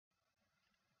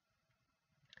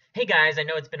Hey guys, I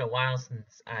know it's been a while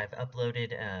since I've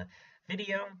uploaded a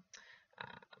video. Uh,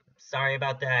 Sorry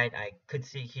about that. I could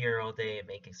sit here all day and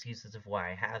make excuses of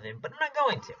why I haven't, but I'm not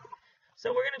going to.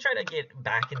 So we're going to try to get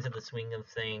back into the swing of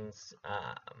things,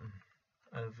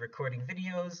 of recording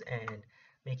videos and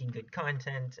making good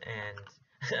content and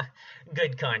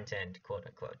good content, quote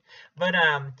unquote. But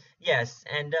yes,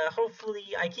 and hopefully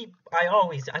I've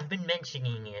been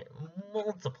mentioning it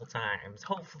multiple times.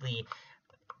 Hopefully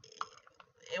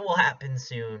it will happen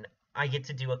soon. I get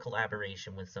to do a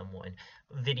collaboration with someone,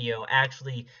 video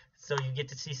actually, so you get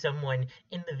to see someone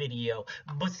in the video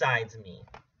besides me.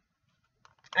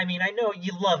 I mean, I know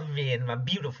you love me and my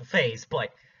beautiful face,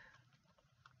 but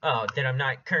that I'm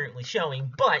not currently showing,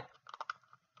 but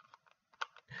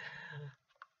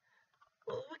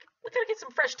well, we gotta get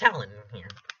some fresh talent in here.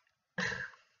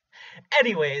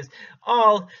 Anyways,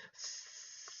 all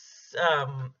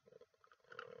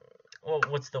well,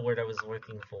 what's the word I was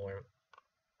looking for?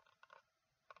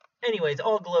 Anyways,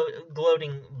 all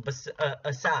gloating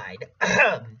aside.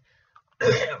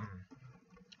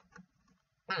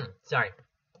 Sorry.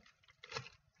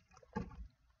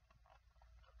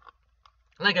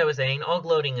 Like I was saying, all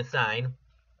gloating aside,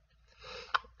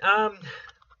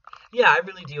 yeah, I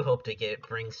really do hope to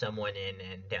bring someone in,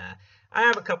 and I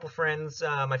have a couple friends.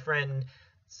 My friend,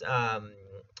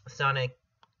 Sonic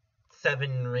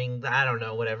 7 Ring, I don't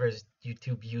know, whatever his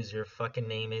YouTube user fucking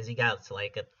name is. He got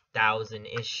like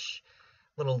 1,000-ish,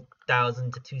 little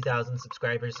 1,000 to 2,000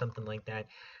 subscribers, something like that.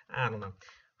 I don't know.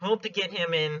 Hope to get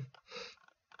him in.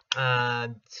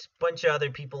 Bunch of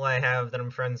other people I have that I'm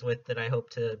friends with that I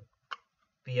hope to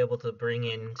be able to bring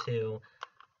in too.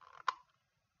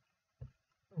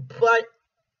 But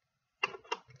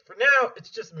for now,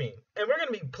 it's just me. And we're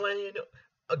going to be playing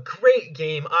a great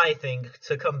game, I think,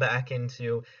 to come back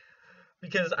into.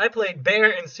 Because I played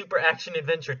Bear and Super Action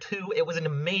Adventure 2. It was an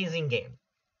amazing game.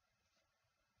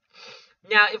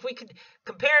 Now, if we could,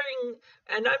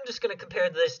 and I'm just going to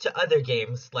compare this to other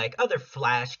games, like other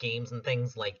Flash games and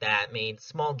things like that,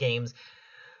 small games,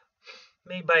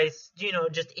 made by,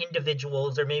 just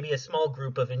individuals, or maybe a small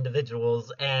group of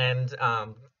individuals, and,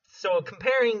 so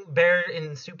comparing Bear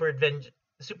and Super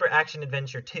Action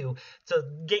Adventure 2 to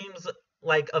games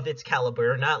like of its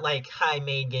caliber, not like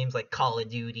high-made games like Call of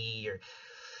Duty or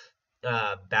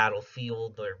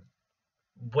Battlefield or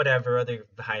whatever other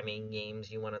high-made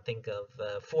games you want to think of,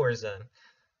 Forza,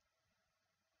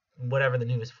 whatever the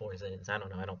newest Forza is. I don't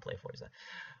know. I don't play Forza.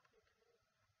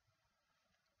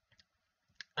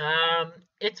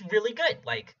 It's really good.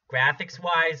 Like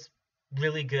graphics-wise,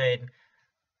 really good.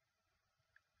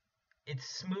 It's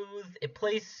smooth. It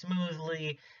plays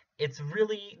smoothly. It's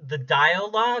really the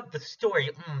dialogue, the story.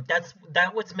 That's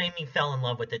what's made me fell in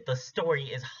love with it. The story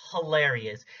is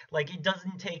hilarious. Like it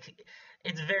doesn't take.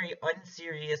 It's very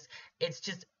unserious. It's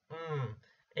just.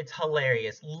 It's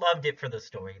hilarious. Loved it for the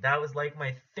story. That was like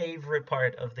my favorite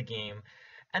part of the game.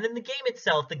 And then the game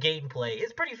itself, the gameplay,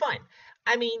 is pretty fun.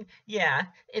 I mean, yeah,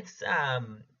 it's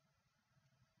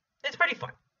pretty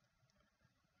fun.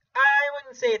 I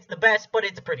wouldn't say it's the best, but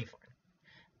it's pretty fun.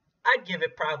 I'd give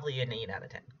it probably an 8 out of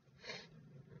 10.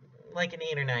 Like an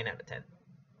 8 or 9 out of 10.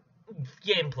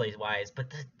 Gameplay wise,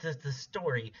 but the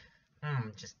story,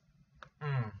 just.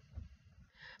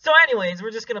 So anyways,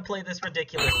 we're just gonna play this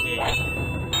ridiculous game. And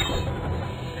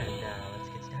let's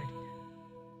get started.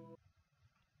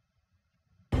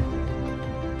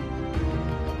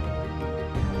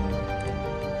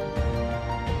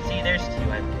 See, there's 2.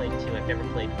 I've played 2. I've never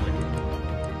played 1.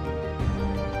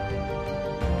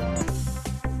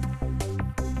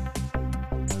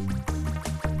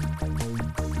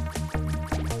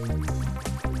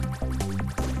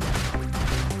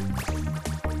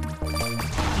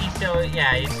 So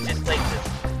yeah, it's just like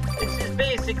this is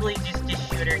basically just a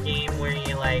shooter game where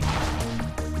you like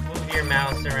move your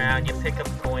mouse around, you pick up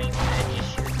points, and you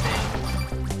shoot things.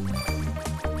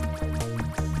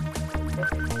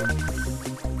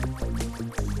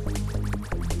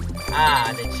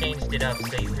 They changed it up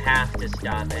so you have to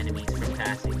stop enemies from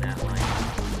passing that line.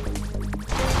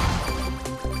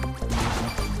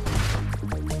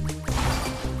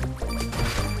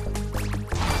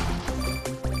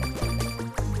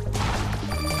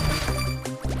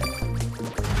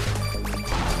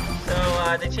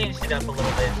 They changed it up a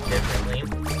little bit differently,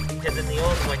 because in the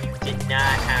old one you did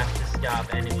not have to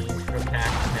stop enemies from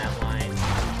passing that line.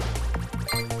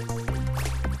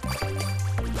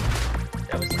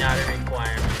 That was not a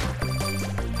requirement.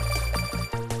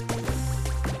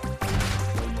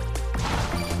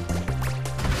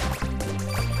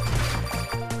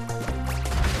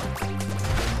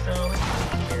 So, let's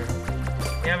see here.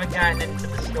 We haven't gotten into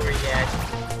the story yet.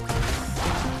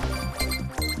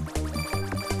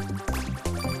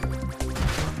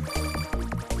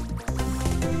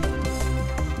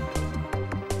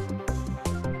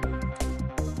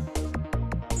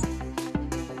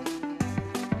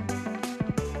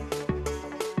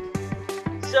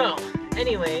 So,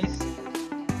 anyways,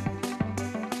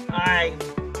 I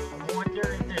wonder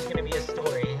if there's gonna be a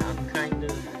story. I'm kind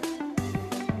of...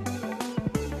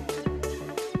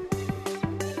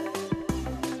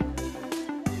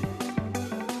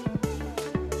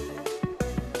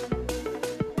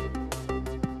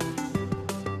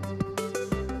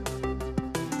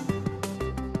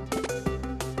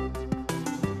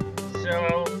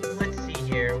 So, let's see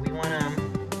here. We wanna...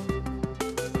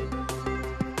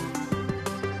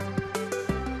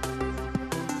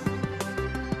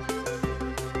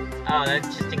 Oh, that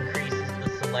just increases the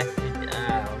selected,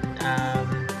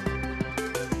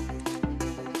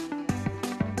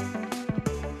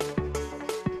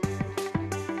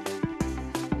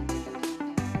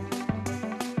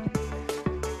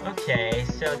 Okay,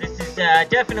 so this is,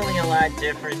 definitely a lot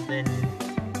different than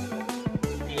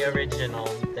the original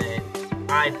that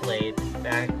I played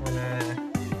back when,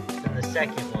 in the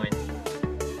second one.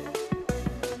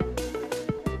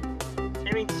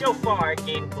 I mean, so far,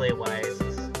 gameplay-wise,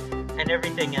 and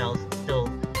everything else, it's still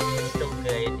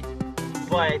good.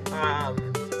 But, I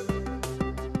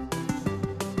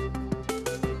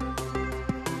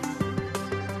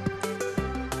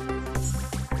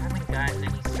haven't gotten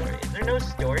any story. Is there no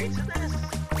story to this?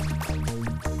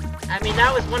 I mean,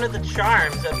 that was one of the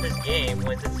charms of this game,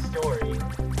 was its story.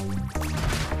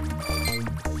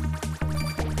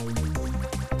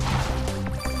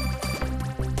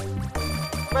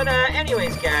 But,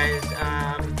 anyways, guys,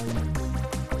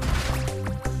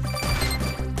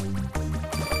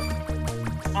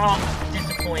 all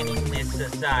disappointingness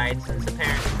aside, since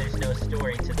apparently there's no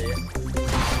story to this,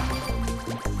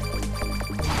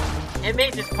 it may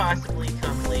just possibly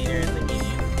come later in the game.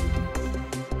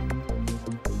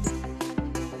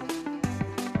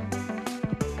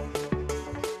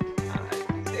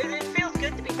 It feels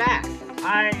good to be back.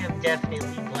 I am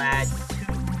definitely glad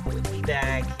to be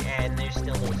back, and there's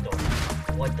still no story.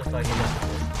 What the fuck is up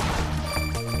with this?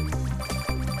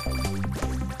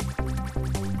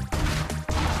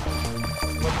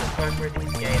 What the fuck were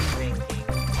these guys thinking?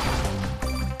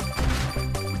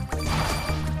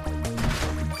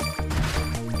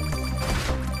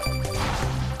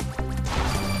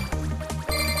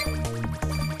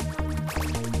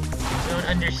 I don't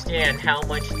understand how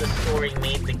much the story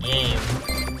made the game.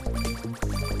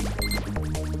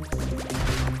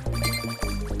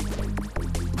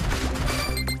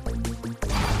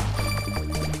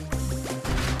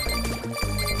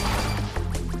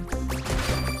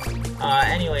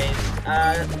 Anyways,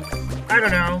 I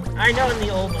don't know. I know in the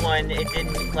old one, it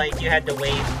didn't, like, you had to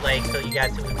wait, like, till you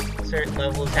got to certain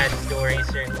levels had story,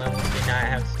 certain levels did not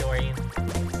have story.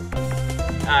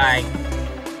 I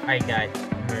got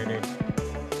murdered.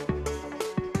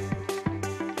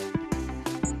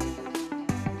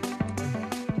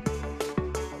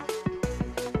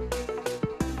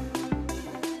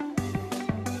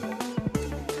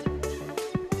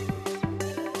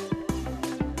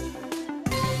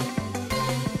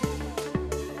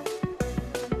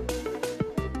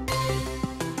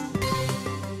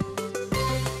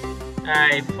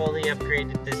 I fully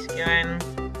upgraded this gun.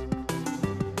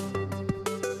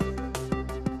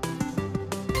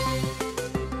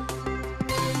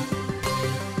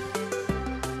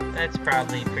 That's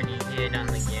probably pretty good on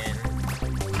the gun.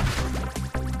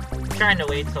 I'm trying to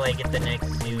wait till I get the next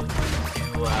suit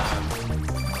before I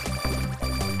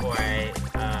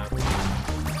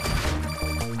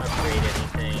upgrade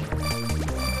anything.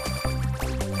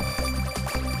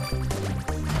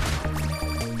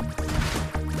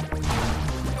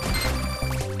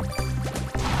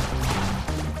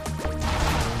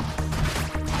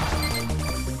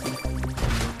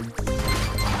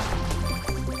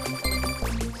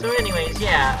 So anyways,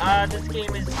 yeah, this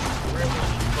game is really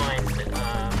fun,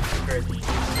 for the,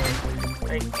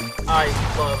 like, I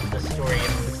love the story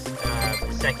in this,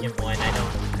 the second one. I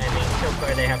mean, so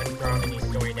far they haven't thrown any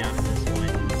story down in this one.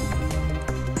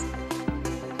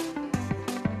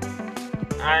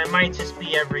 It might just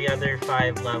be every other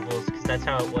 5 levels, because that's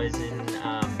how it was in,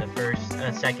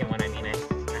 the second one. I mean, I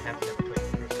have never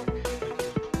played the first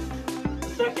one. The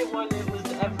second one, it was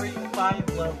every 5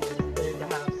 levels they'd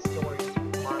have story.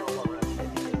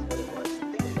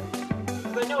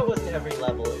 I know it wasn't every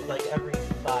level, it was like every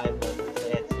 5 levels they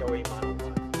had story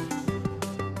monologue.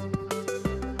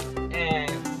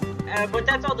 And, but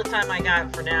that's all the time I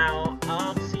got for now.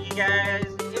 I'll see you guys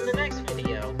in the next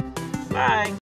video. Bye!